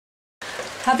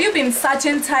Have you been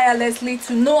searching tirelessly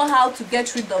to know how to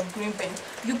get rid of green veins?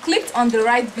 You clicked on the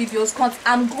right videos because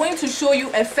I'm going to show you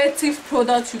effective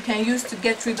products you can use to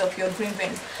get rid of your green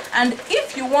veins. And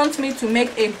if you want me to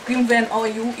make a green vein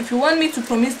oil, if you want me to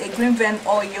promise a green vein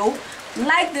oil,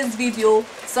 like this video,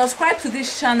 subscribe to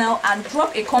this channel and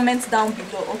drop a comment down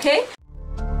below, okay?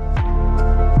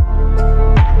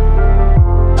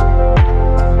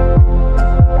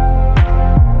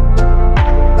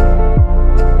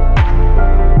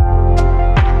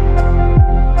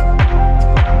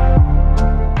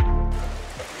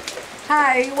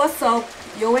 Hi, what's up?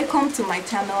 You're welcome to my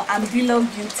channel. I'm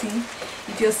Beloved Beauty.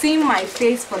 If you're seeing my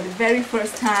face for the very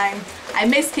first time, I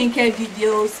make skincare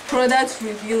videos, product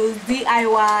reviews,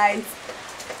 DIYs,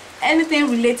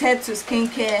 anything related to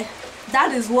skincare.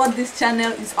 That is what this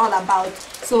channel is all about.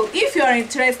 So if you're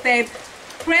interested,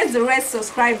 press the red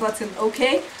subscribe button,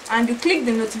 okay, and you click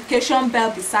the notification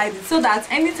bell beside it so that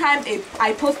anytime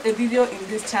I post a video in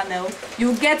this channel,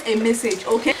 you get a message,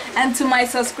 okay? And to my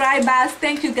subscribers,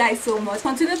 thank you guys so much.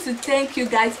 Continue to thank you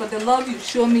guys for the love you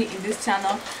show me in this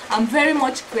channel. I'm very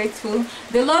much grateful.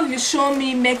 The love you show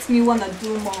me makes me want to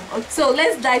do more. So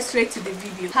let's dive straight to the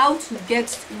video. How to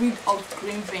get rid of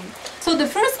green vein. So the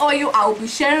first oil I will be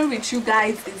sharing with you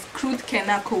guys is crude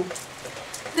kenako.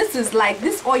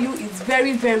 This oil is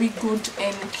very good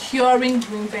in curing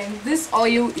green veins. This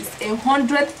oil is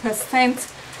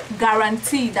 100%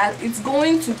 guarantee that it's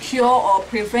going to cure or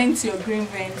prevent your green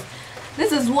veins.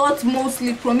 This is what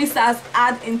mostly PROMIX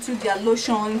add into their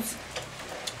lotions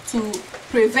to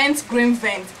prevent green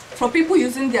veins, for people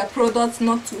using their products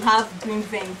not to have green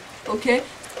veins, okay?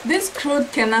 This crude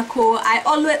kenako, I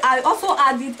also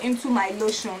add it into my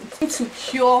lotion to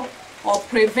cure or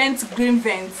prevent green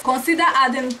veins. Consider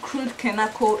adding crude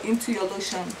kenako into your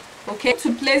lotion, okay?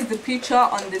 To place the picture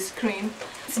on the screen,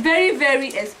 it's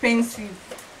very expensive.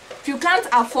 If you can't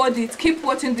afford it, keep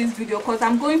watching this video because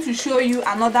I'm going to show you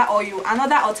another oil,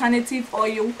 another alternative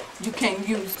oil you can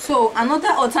use. So another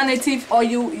alternative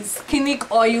oil is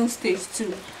Skinnic oil stage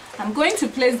 2. I'm going to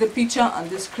place the picture on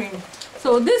the screen.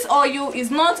 So this oil is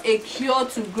not a cure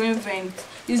to green veins,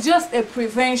 it's just a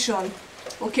prevention,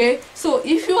 okay? So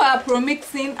if you are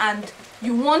PROMIXing and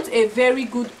you want a very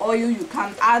good oil you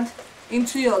can add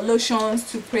into your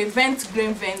lotions to prevent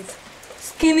green veins,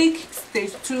 Skinnic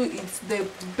stage 2 is the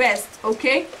best,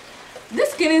 okay?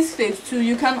 This Skinnic stage 2,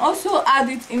 you can also add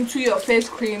it into your face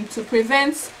cream to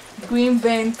prevent green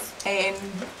veins and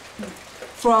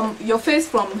from your face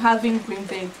from having green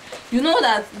veins. You know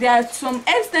that there are some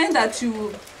extent that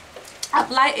you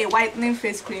apply a whitening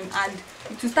face cream and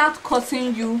it will start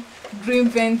causing you green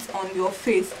veins on your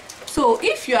face. So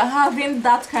if you are having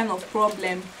that kind of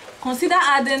problem, consider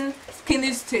adding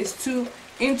Skinnic stage 2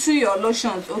 into your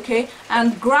lotions, okay?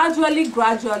 And gradually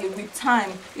with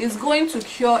time, it's going to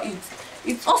cure it.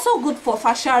 It's also good for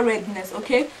facial redness,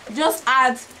 okay? Just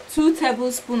add 2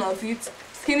 tablespoons of it,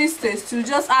 Skinnic stage 2,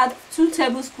 just add 2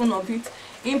 tablespoons of it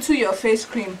into your face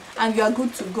cream and you are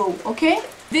good to go, okay?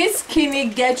 This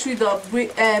Skinnic gets rid of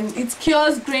it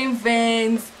cures green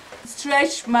veins,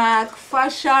 stretch mark,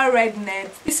 facial redness.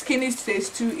 This Skinnic stage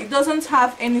 2, it doesn't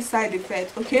have any side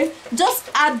effect, okay? Just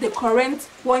add the correct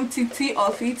quantity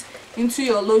of it into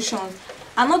your lotions.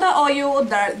 Another oil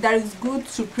that is good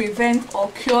to prevent or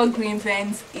cure green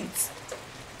veins is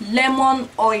lemon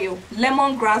oil,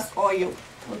 lemongrass oil,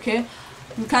 okay?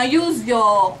 You can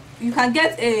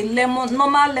get a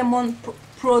normal lemon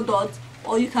product,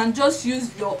 or you can just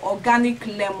use your organic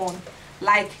lemon.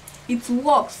 Like, it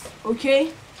works,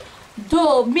 okay?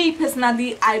 Though me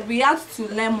personally, I react to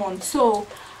lemon, so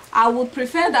I would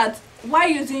prefer that while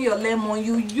using your lemon,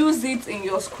 you use it in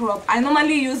your scrub. I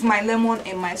normally use my lemon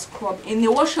in my scrub in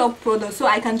a wash off product, so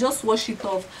I can just wash it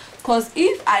off. Because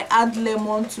if I add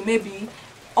lemon to maybe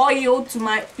oil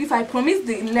to if I PROMIX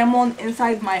the lemon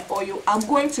inside my oil, I'm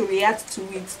going to react to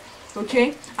it,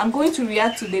 okay? I'm going to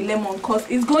react to the lemon because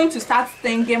it's going to start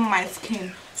stinging my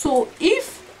skin. So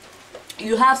if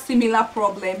you have similar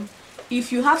problem,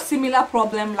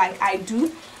 like I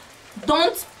do,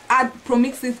 don't add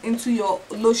PROMIX it into your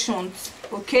lotions,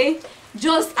 okay?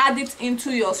 Just add it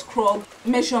into your scrub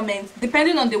measurement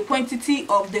depending on the quantity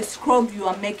of the scrub you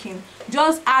are making.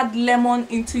 Just add lemon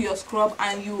into your scrub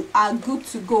and you are good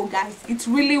to go, guys. It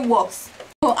really works.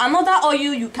 So another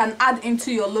oil you can add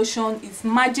into your lotion is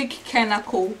Magic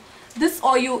Kenako. This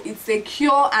oil is a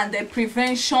cure and a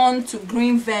prevention to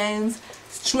green veins,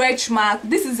 stretch mark.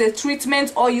 This is a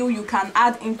treatment oil you can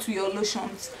add into your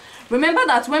lotions. Remember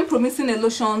that when PROMIXing a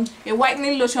lotion, a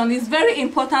whitening lotion, it's very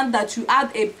important that you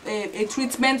add a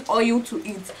treatment oil to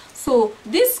it. So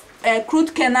this crude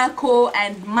Kenako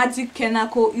and magic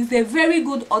Kenako is a very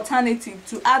good alternative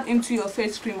to add into your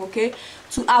face cream, okay,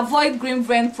 to avoid green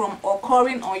veins from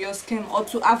occurring on your skin, or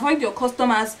to avoid your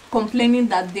customers complaining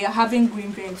that they are having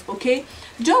green veins, okay.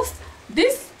 Just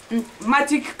this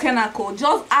magic Kenako,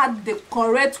 just add the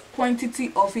correct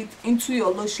quantity of it into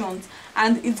your lotions,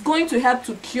 and it's going to help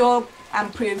to cure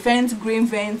and prevent green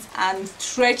veins and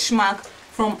stretch mark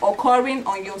from occurring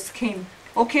on your skin,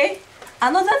 okay.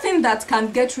 Another thing that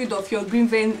can get rid of your green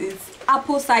veins is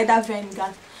apple cider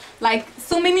vinegar. Like,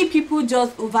 so many people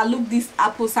just overlook this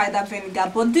apple cider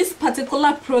vinegar, but this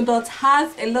particular product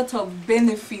has a lot of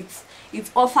benefits it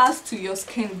offers to your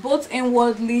skin, both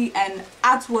inwardly and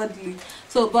outwardly.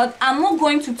 So, but I'm not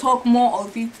going to talk more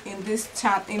of it in this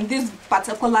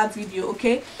particular video,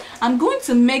 okay. I'm going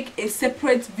to make a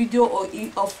separate video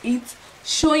of it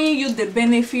showing you the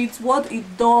benefits, what it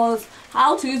does,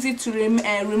 how to use it to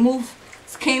remove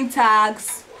skin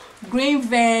tags, green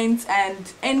veins,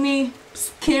 and any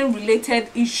skin related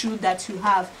issue that you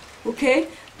have, okay.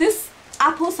 This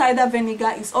apple cider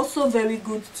vinegar is also very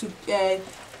good to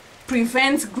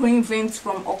prevent green veins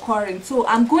from occurring. So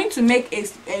I'm going to make a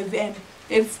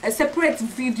separate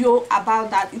video about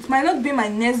that. It might not be my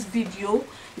next video,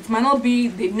 it might not be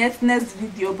the next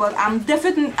video, but I'm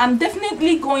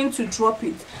definitely going to drop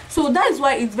it. So that's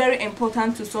why it's very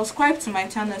important to subscribe to my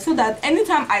channel, so that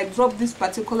anytime I drop this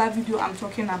particular video I'm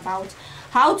talking about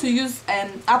how to use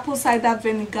apple cider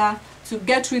vinegar to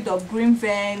get rid of green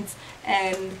veins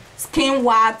and skin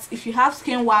warts, if you have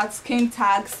skin warts, skin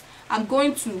tags, I'm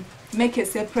going to make a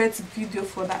separate video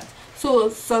for that. So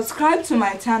subscribe to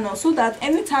my channel so that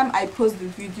anytime I post the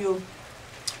video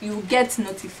you get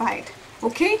notified,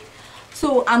 okay.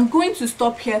 So I'm going to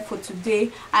stop here for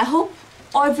today. I hope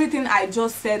everything I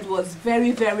just said was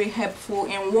very helpful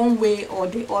in one way or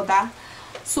the other.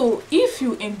 So if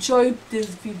you enjoyed this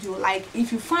video, like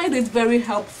if you find it very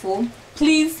helpful,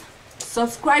 please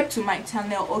subscribe to my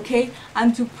channel, okay,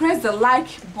 and to press the like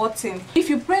button. If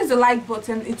you press the like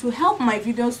button, it will help my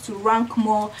videos to rank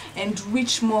more and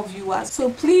reach more viewers. So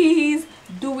please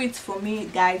do it for me,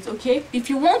 guys, okay. If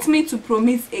you want me to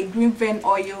PROMIX a green vein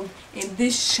oil in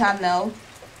this channel,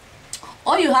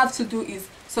 all you have to do is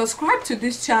subscribe to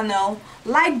this channel,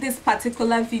 like this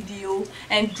particular video,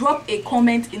 and drop a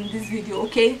comment in this video,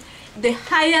 okay. The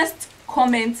highest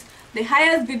comment, the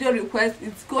highest video request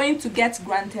is going to get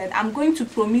granted. I'm going to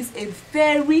PROMIX a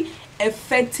very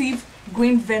effective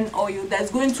green vein oil that's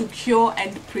going to cure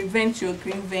and prevent your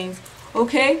green veins,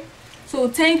 okay. So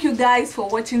thank you guys for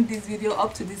watching this video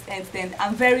up to this extent.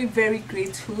 I'm very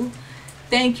grateful.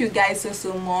 Thank you guys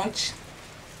so much.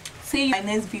 See you in my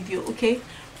next video, okay.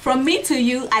 From me to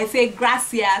you, I say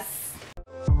gracias.